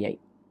समझ में नहीं आई।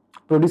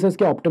 प्रोड्यूसर्स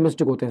क्या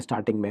ऑप्टिमिस्टिक होते हैं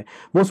स्टार्टिंग में,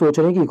 वो सोच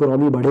रहे हैं कि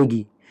इकोनॉमी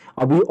बढ़ेगी,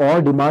 अभी और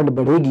डिमांड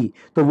बढ़ेगी,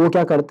 तो वो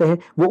क्या करते हैं,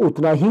 वो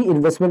उतना ही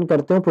इन्वेस्टमेंट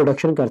करते हैं,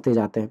 प्रोडक्शन करते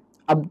जाते हैं।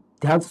 अब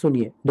ध्यान से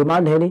सुनिए,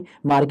 डिमांड है नहीं,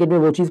 मार्केट में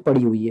वो चीज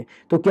पड़ी हुई है,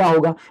 तो क्या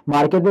होगा,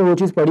 मार्केट में वो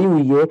चीज पड़ी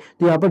हुई है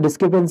तो यहाँ पर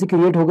डिस्क्रिपेंसी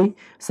क्रिएट हो गई,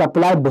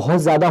 सप्लाई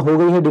बहुत ज्यादा हो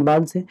गई है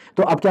डिमांड से,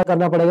 तो अब क्या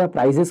करना पड़ेगा,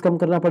 प्राइसेस कम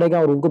करना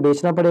पड़ेगा और उनको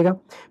बेचना पड़ेगा।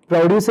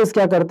 प्रोड्यूसर्स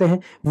क्या करते हैं,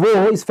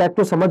 वो इस फैक्ट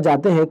को समझ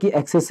जाते हैं कि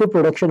एक्सेसिव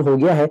प्रोडक्शन हो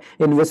गया है,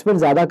 इन्वेस्टमेंट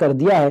ज्यादा कर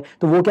दिया है,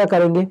 तो वो क्या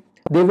करेंगे,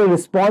 they will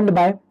respond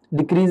by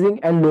decreasing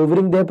and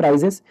lowering there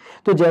prices.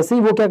 तो जैसे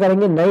ही वो क्या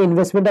करेंगे, नए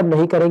इन्वेस्टमेंट अब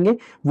नहीं करेंगे,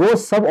 वो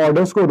सब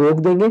ऑर्डर्स को रोक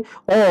देंगे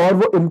और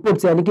वो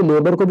इनपुट्स यानी कि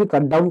लेबर को भी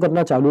कट डाउन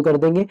करना चालू कर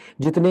देंगे।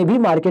 जितने भी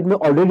मार्केट में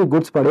ऑलरेडी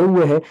गुड्स पड़े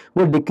हुए हैं,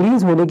 वो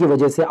डिक्रीज होने की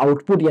वजह से,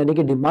 आउटपुट यानी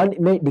कि डिमांड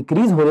में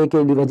डिक्रीज होने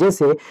की वजह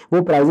से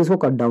वो प्राइसेस को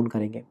कट डाउन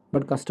करेंगे।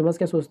 बट कस्टमर्स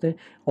क्या सोचते हैं,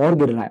 और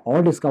गिर रहा है,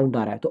 और डिस्काउंट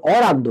आ रहा है, तो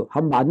और आम दो,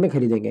 हम बाद में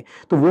खरीदेंगे,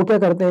 तो वो क्या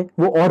करते हैं,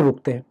 वो और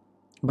रुकते हैं,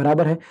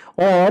 बराबर है।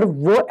 और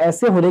वो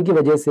ऐसे होने की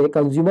वजह से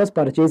कंज्यूमर्स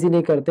परचेज ही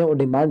नहीं करते हैं और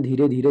डिमांड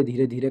धीरे धीरे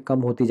धीरे धीरे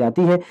कम होती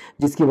जाती है,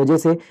 जिसकी वजह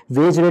से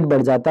वेज रेट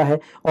बढ़ जाता है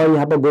और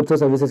यहाँ पर गुड्स और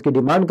सर्विसेज की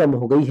डिमांड कम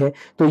हो गई है।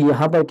 तो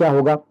यहाँ पर क्या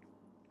होगा,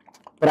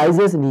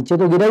 प्राइसेस नीचे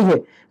तो गिरा ही है,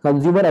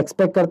 कंज्यूमर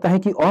एक्सपेक्ट करता है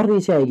कि और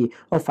नीचे आएगी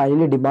और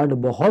फाइनली डिमांड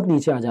बहुत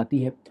नीचे आ जाती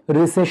है,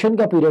 रिसेशन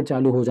का पीरियड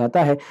चालू हो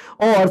जाता है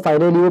और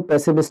फाइनली वो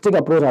पेसिमिस्टिक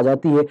अप्रोच आ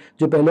जाती है,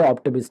 जो पहले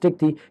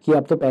ऑप्टिमिस्टिक थी कि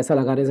अब तो पैसा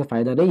लगाने से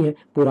फायदा नहीं है,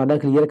 पुराना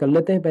क्लियर कर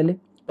लेते हैं पहले।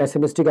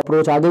 पेसिमिस्टिक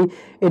अप्रोच आ गई,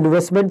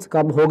 इन्वेस्टमेंट्स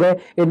कम हो गए,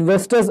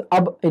 इन्वेस्टर्स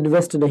अब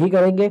इन्वेस्ट नहीं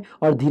करेंगे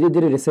और धीरे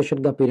धीरे रिसेशन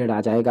का पीरियड आ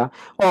जाएगा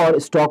और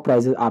स्टॉक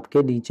प्राइसेस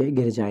आपके नीचे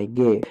गिर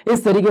जाएंगे।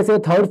 इस तरीके से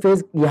थर्ड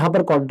फेज यहाँ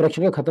पर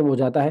कॉन्ट्रैक्शन का खत्म हो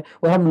जाता है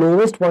और हम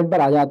लोवेस्ट पॉइंट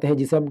पर आ जाते हैं,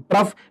 जिसे हम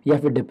ट्रफ या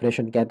फिर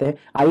डिप्रेशन कहते हैं।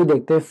 आइए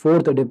देखते हैं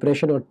फोर्थ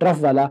डिप्रेशन और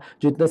ट्रफ वाला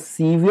जो इतना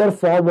सीवियर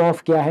फॉर्म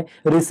ऑफ क्या है,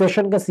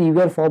 रिसेशन का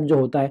सीवियर फॉर्म जो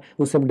होता है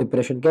उसे हम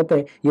डिप्रेशन कहते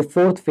हैं। ये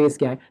फोर्थ फेज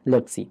क्या है,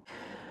 लेट्स सी।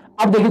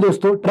 अब देखिए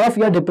दोस्तों, ट्रफ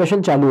या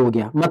डिप्रेशन चालू हो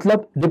गया,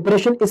 मतलब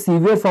depression is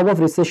severe form of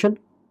recession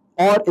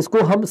और इसको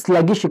हम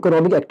स्लगिश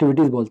इकोनॉमिक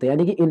एक्टिविटीज बोलते हैं,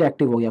 यानी कि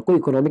इनएक्टिव हो गया, कोई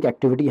इकोनॉमिक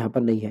एक्टिविटी यहाँ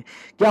पर नहीं है।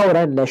 क्या हो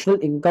रहा है, नेशनल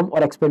इनकम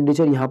और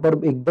एक्सपेंडिचर यहाँ पर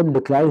एकदम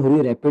डिक्लाइन हो रही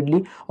है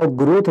रैपिडली और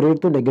ग्रोथ रेट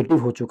तो नेगेटिव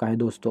हो चुका है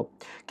दोस्तों।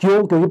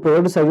 क्यों, क्योंकि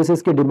प्रोडक्ट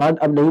सर्विसेज की डिमांड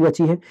अब नहीं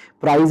बची है,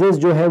 प्राइजेस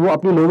जो है वो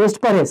अपनी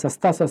लोवेस्ट पर है,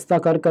 सस्ता सस्ता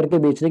कर करके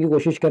बेचने की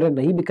कोशिश कर रहे हैं,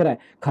 नहीं बिक रहा है,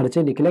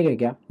 खर्चे निकलेंगे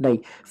क्या, नहीं,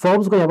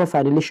 फर्म्स को यहाँ पर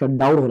फाइनली शट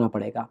डाउन होना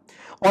पड़ेगा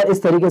और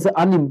इस तरीके से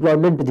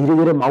अनएम्प्लॉयमेंट धीरे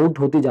धीरे माउंट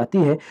होती जाती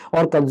है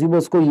और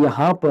कंज्यूमर्स को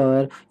यहाँ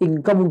पर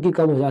इनकम उनकी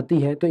कम हो जाती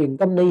है। तो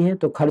इनकम नहीं है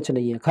तो खर्च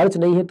नहीं है, खर्च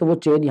नहीं है तो वो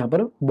चेन यहाँ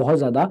पर बहुत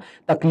ज्यादा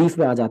तकलीफ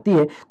में आ जाती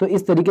है। तो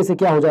इस तरीके से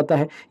क्या हो जाता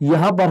है,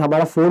 यहाँ पर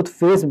हमारा फोर्थ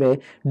फेज में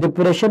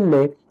डिप्रेशन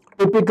में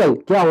टिपिकल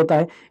क्या होता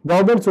है,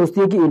 गवर्नमेंट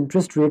सोचती है कि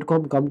इंटरेस्ट रेट को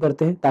हम कम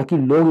करते हैं ताकि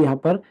लोग यहाँ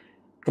पर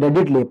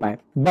क्रेडिट ले पाए,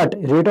 बट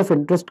रेट ऑफ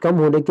इंटरेस्ट कम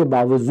होने के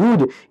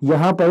बावजूद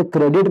यहाँ पर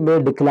क्रेडिट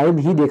में डिक्लाइन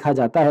ही देखा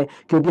जाता है,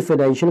 क्योंकि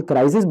फाइनेंशियल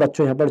क्राइसिस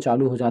बच्चों यहाँ पर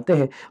चालू हो जाते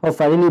हैं और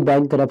फाइनली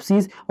बैंक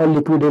करप्सीज और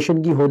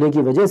लिक्विडेशन की होने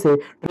की वजह से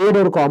ट्रेड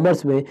और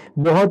कॉमर्स में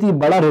बहुत ही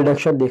बड़ा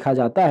रिडक्शन देखा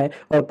जाता है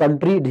और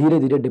कंट्री धीरे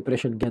धीरे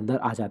डिप्रेशन के अंदर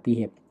आ जाती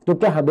है। तो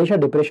क्या हमेशा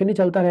डिप्रेशन ही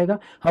चलता रहेगा,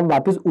 हम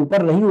वापस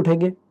ऊपर नहीं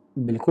उठेंगे?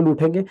 बिल्कुल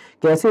उठेंगे।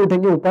 कैसे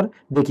उठेंगे ऊपर?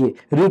 देखिए,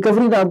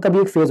 रिकवरी नाम का भी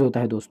एक फेज होता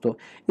है दोस्तों।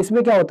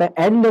 इसमें क्या होता है,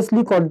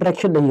 एंडलेसली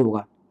कॉन्ट्रैक्शन नहीं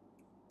होगा,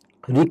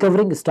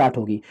 रिकवरिंग स्टार्ट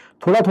होगी,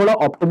 थोड़ा थोड़ा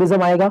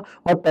ऑप्टिमिज्म आएगा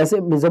और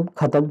पेसिमिज्म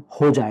खत्म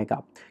हो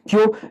जाएगा।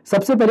 क्यों?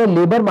 सबसे पहले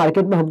लेबर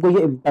मार्केट में हमको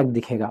ये इंपैक्ट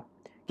दिखेगा।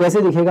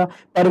 कैसे दिखेगा?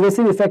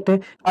 परवेसिव इफेक्ट है,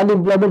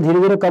 अनएम्प्लॉयमेंट धीरे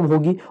धीरे कम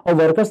होगी और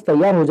वर्कर्स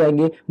तैयार हो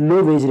जाएंगे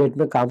लो वेज रेट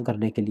में काम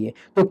करने के लिए।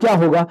 तो क्या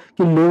होगा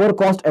कि लोअर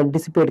कॉस्ट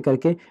एंटिसिपेट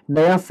करके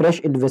नया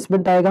फ्रेश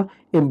इन्वेस्टमेंट आएगा,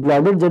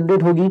 एम्प्लॉयमेंट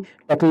जनरेट होगी,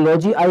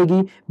 टेक्नोलॉजी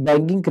आएगी,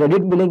 बैंकिंग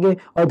क्रेडिट मिलेंगे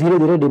और धीरे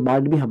धीरे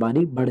डिमांड भी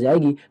हमारी बढ़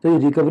जाएगी। तो ये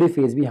रिकवरी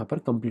फेज भी यहाँ पर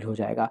कंप्लीट हो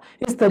जाएगा।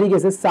 इस तरीके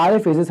से सारे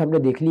फेजेस हमने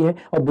देख लिए हैं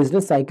और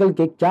बिजनेस साइकिल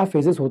के क्या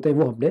फेजेस होते हैं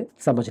वो हमने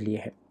समझ लिए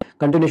हैं।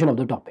 Continuation of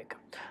the topic.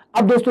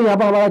 अब दोस्तों यहाँ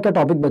पर हमारा क्या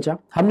टॉपिक बचा?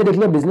 हमने देख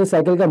लिया बिजनेस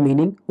साइकिल का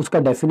मीनिंग, उसका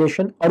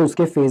डेफिनेशन और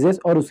उसके फेजेस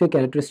और उसके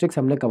कैरेक्टरिस्टिक्स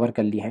हमने कवर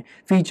कर लिए हैं।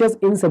 फीचर्स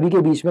इन सभी के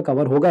बीच में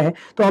कवर हो गए हैं।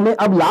 तो हमें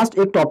अब लास्ट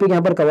एक टॉपिक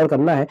यहाँ पर कवर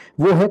करना है,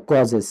 वो है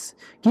कॉजेस,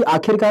 कि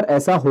आखिरकार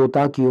ऐसा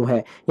होता क्यों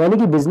है, यानी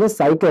कि बिजनेस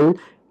साइकिल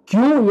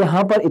क्यों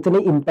यहाँ पर इतने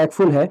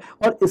इंपैक्टफुल है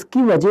और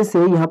इसकी वजह से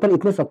यहाँ पर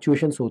इतने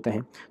फ्लक्चुएशंस होते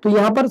हैं। तो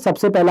यहाँ पर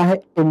सबसे पहला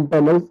है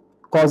इंटरनल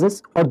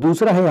कॉजेस और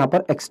दूसरा है यहाँ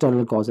पर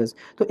एक्सटर्नल कॉजेस।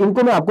 तो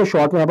इनको मैं आपको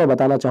शॉर्ट में यहाँ पर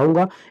बताना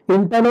चाहूंगा।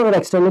 इंटरनल और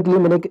एक्सटर्नल के लिए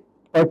मैंने एक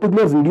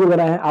पर्टिकुलर वीडियो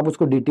बनाया है, आप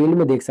उसको डिटेल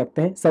में देख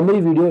सकते हैं।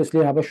 समरी वीडियो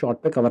इसलिए यहाँ पर शॉर्ट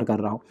पे कवर कर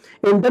रहा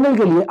हूं। इंटरनल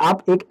के लिए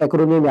आप एक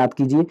एक्रोनिम याद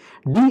कीजिए,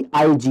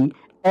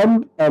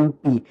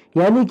 DIGMMP,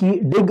 यानी कि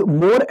डिग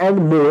more and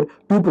more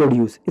to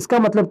produce. इसका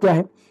मतलब क्या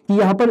है कि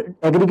यहाँ पर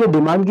एग्रीगेट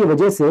डिमांड की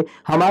वजह से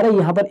हमारे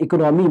यहाँ पर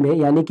इकोनॉमी में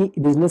यानी कि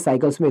बिजनेस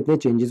साइकिल्स में इतने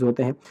चेंजेस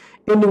होते हैं।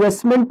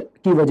 इन्वेस्टमेंट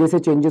की वजह से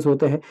चेंजेस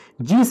होते हैं,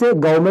 जी से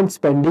गवर्नमेंट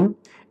स्पेंडिंग,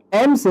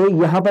 एम से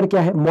यहाँ पर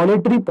क्या है,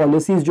 मॉनेटरी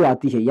पॉलिसीज जो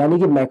आती है यानी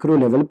कि मैक्रो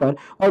लेवल पर,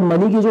 और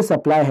मनी की जो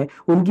सप्लाई है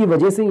उनकी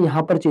वजह से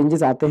यहाँ पर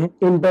चेंजेस आते हैं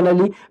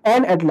internally.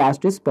 And at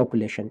last is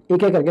population.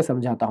 एक एक करके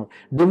समझाता हूँ।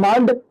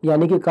 डिमांड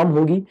यानी कि कम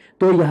होगी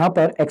तो यहाँ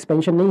पर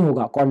एक्सपेंशन नहीं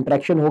होगा,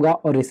 कॉन्ट्रैक्शन होगा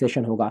और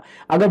रिसेशन होगा।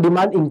 अगर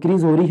डिमांड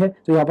इंक्रीज हो रही है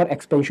तो यहाँ पर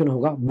एक्सपेंशन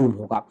होगा, बूम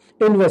होगा।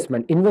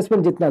 इन्वेस्टमेंट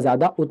जितना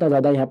ज्यादा उतना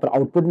ज्यादा यहाँ पर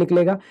आउटपुट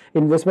निकलेगा,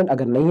 इन्वेस्टमेंट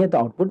अगर नहीं है तो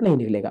आउटपुट नहीं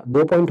निकलेगा।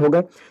 2 पॉइंट हो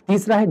गए।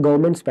 तीसरा है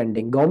गवर्नमेंट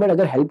स्पेंडिंग। गवर्नमेंट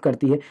अगर हेल्प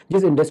करती है,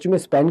 जिस इंडस्ट्री में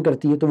स्पेंड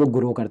करती है तो वो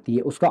ग्रो करती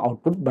है, उसका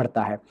आउटपुट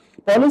बढ़ता है।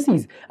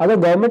 पॉलिसीज, अगर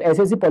गवर्नमेंट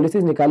ऐसी ऐसी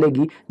पॉलिसीज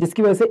निकालेगी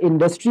जिसकी वजह से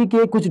इंडस्ट्री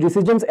के कुछ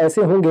डिसीजंस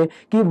ऐसे होंगे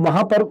कि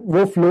वहां पर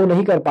वो फ्लो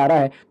नहीं कर पा रहा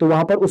है तो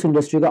वहां पर उस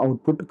इंडस्ट्री का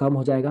आउटपुट कम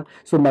हो जाएगा।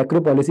 सो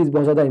मैक्रो पॉलिसीज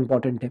बहुत ज्यादा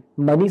इंपॉर्टेंट है।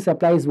 Money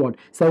supply is what?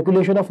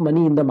 Circulation of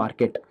money in the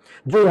market.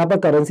 जो यहाँ पर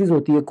करेंसीज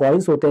होती है,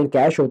 कॉइन्स होते हैं,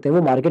 कैश होते हैं,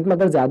 वो मार्केट में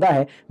अगर ज्यादा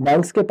है,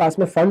 बैंक्स के पास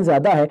में फंड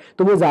ज्यादा है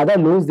तो वो ज्यादा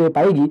लोन्स दे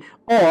पाएगी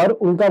और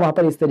उनका वहां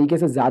पर इस तरीके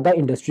से ज्यादा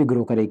इंडस्ट्री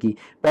ग्रो करेगी।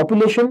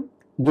 पॉपुलेशन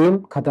गेम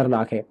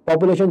खतरनाक है।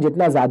 पॉपुलेशन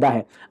जितना ज्यादा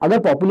है, अगर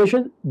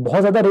पॉपुलेशन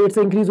बहुत ज्यादा रेट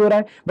से इंक्रीज हो रहा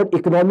है बट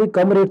इकोनॉमी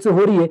कम रेट से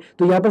हो रही है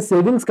तो यहां पर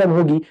सेविंग्स कम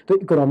होगी तो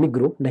इकोनॉमी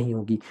ग्रो नहीं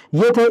होगी।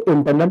 ये थे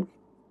इंटरनल।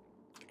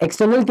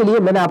 एक्सटर्नल के लिए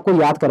मैंने आपको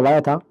याद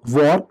करवाया था,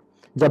 वॉर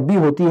जब भी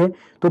होती है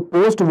तो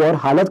पोस्ट वॉर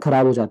हालत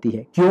खराब हो जाती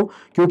है। क्यों?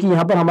 क्योंकि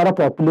यहां पर हमारा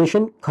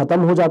पॉपुलेशन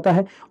खत्म हो जाता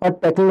है और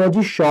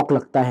टेक्नोलॉजी शॉक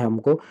लगता है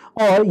हमको,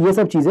 और ये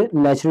सब चीजें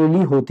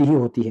नेचुरली होती ही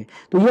होती है।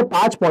 तो ये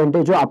 5 पॉइंट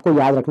है जो आपको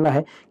याद रखना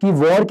है कि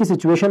वॉर की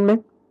सिचुएशन में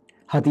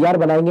हथियार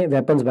बनाएंगे,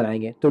 वेपन्स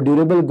बनाएंगे तो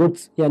ड्यूरेबल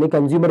गुड्स यानी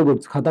कंज्यूमर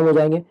गुड्स खत्म हो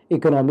जाएंगे,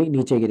 इकोनॉमी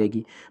नीचे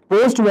गिरेगी।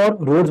 पोस्ट वॉर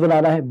रोड्स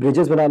बनाना है,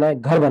 ब्रिजेस बनाना है,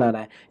 घर बनाना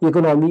है,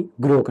 इकोनॉमी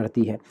ग्रो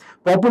करती है।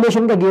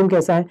 पॉपुलेशन का गेम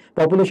कैसा है?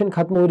 पॉपुलेशन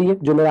खत्म हो रही है,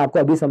 जो मैंने आपको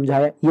अभी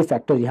समझाया, ये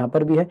फैक्टर यहां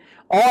पर भी है।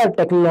 और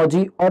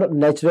टेक्नोलॉजी और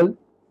नेचुरल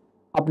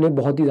अपने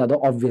बहुत ही ज्यादा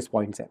ऑब्वियस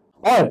पॉइंट्स हैं।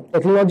 और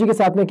टेक्नोलॉजी के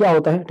साथ में क्या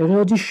होता है?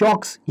 टेक्नोलॉजी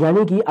शॉक्स,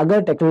 यानी कि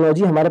अगर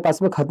टेक्नोलॉजी हमारे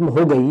पास में खत्म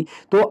हो गई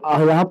तो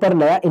यहाँ पर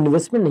नया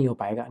इन्वेस्टमेंट नहीं हो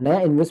पाएगा। नया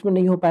इन्वेस्टमेंट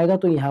नहीं हो पाएगा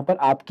तो यहाँ पर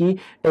आपकी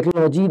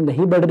टेक्नोलॉजी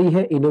नहीं बढ़ रही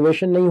है,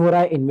 इनोवेशन नहीं हो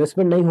रहा है,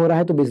 इन्वेस्टमेंट नहीं हो रहा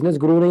है तो बिजनेस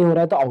ग्रो नहीं हो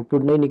रहा है, तो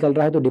आउटपुट नहीं निकल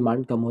रहा है, तो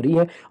डिमांड कम हो रही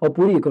है और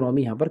पूरी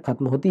इकोनॉमी यहाँ पर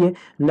खत्म होती है।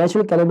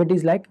 Natural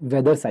calamities like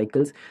weather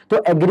cycles,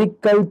 तो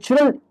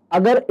एग्रीकल्चरल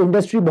अगर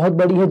इंडस्ट्री बहुत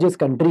बड़ी है जिस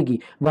कंट्री की,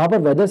 वहां पर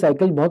वेदर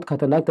साइकिल बहुत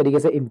खतरनाक तरीके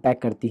से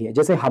इंपैक्ट करती है।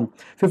 जैसे हम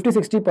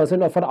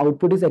 50-60% of our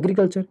output is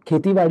agriculture,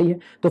 खेती-बाड़ी है,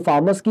 तो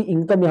फार्मर्स की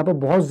इनकम यहाँ पर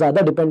बहुत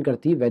ज्यादा डिपेंड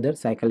करती है वेदर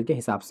साइकिल के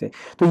हिसाब से।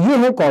 तो ये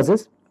है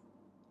कॉजेस।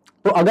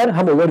 तो अगर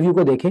हम ओवरव्यू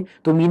को देखें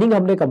तो मीनिंग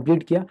हमने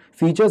कंप्लीट किया,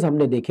 फीचर्स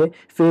हमने देखे,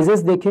 फेजेस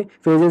देखे,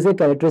 फेजेस के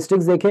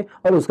कैरेक्टरिस्टिक्स देखे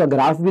और उसका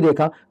ग्राफ भी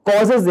देखा,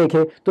 कॉजेस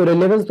देखे, तो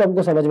रिलेवेंस तो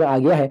हमको समझ में आ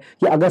गया है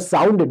कि अगर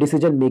sound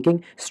decision making,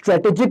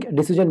 strategic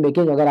decision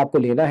making अगर आपको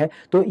लेना है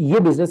तो ये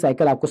बिजनेस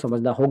साइकिल आपको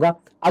समझना होगा।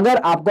 अगर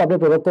आपको अपने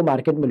प्रोडक्ट को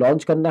मार्केट में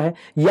लॉन्च करना है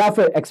या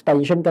फिर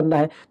एक्सपेंशन करना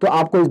है तो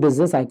आपको इस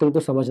बिजनेस साइकिल को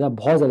समझना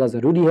बहुत ज्यादा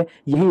जरूरी है।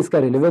 यही इसका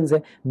रिलेवेंस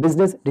है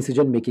बिजनेस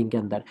डिसीजन मेकिंग के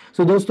अंदर।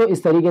 सो दोस्तों,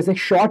 इस तरीके से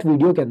शॉर्ट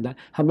वीडियो के अंदर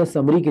हमने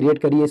समरी क्रिएट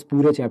करी है इस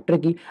पूरे चैप्टर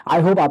की।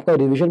 आई होप आपका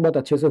रिवीजन बहुत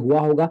अच्छे से हुआ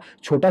होगा।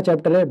 छोटा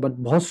चैप्टर है बट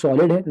बहुत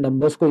सॉलिड है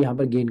नंबर्स को यहाँ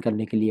पर गेन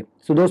करने के लिए।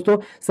 सो दोस्तों,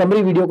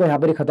 समरी वीडियो को यहाँ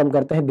पर खत्म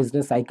करते हैं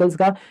बिजनेस साइकिल्स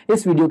का।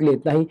 इस वीडियो के लिए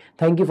इतना ही।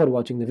 Thank you for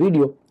watching the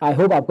video. I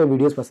hope आपको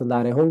वीडियोस पसंद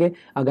आ रहे होंगे।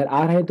 अगर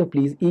आ रहे हैं तो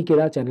प्लीज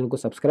ईकेडा चैनल को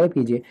सब्सक्राइब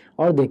कीजिए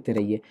और देखते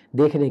रहिए।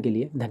 देखने के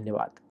लिए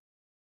धन्यवाद।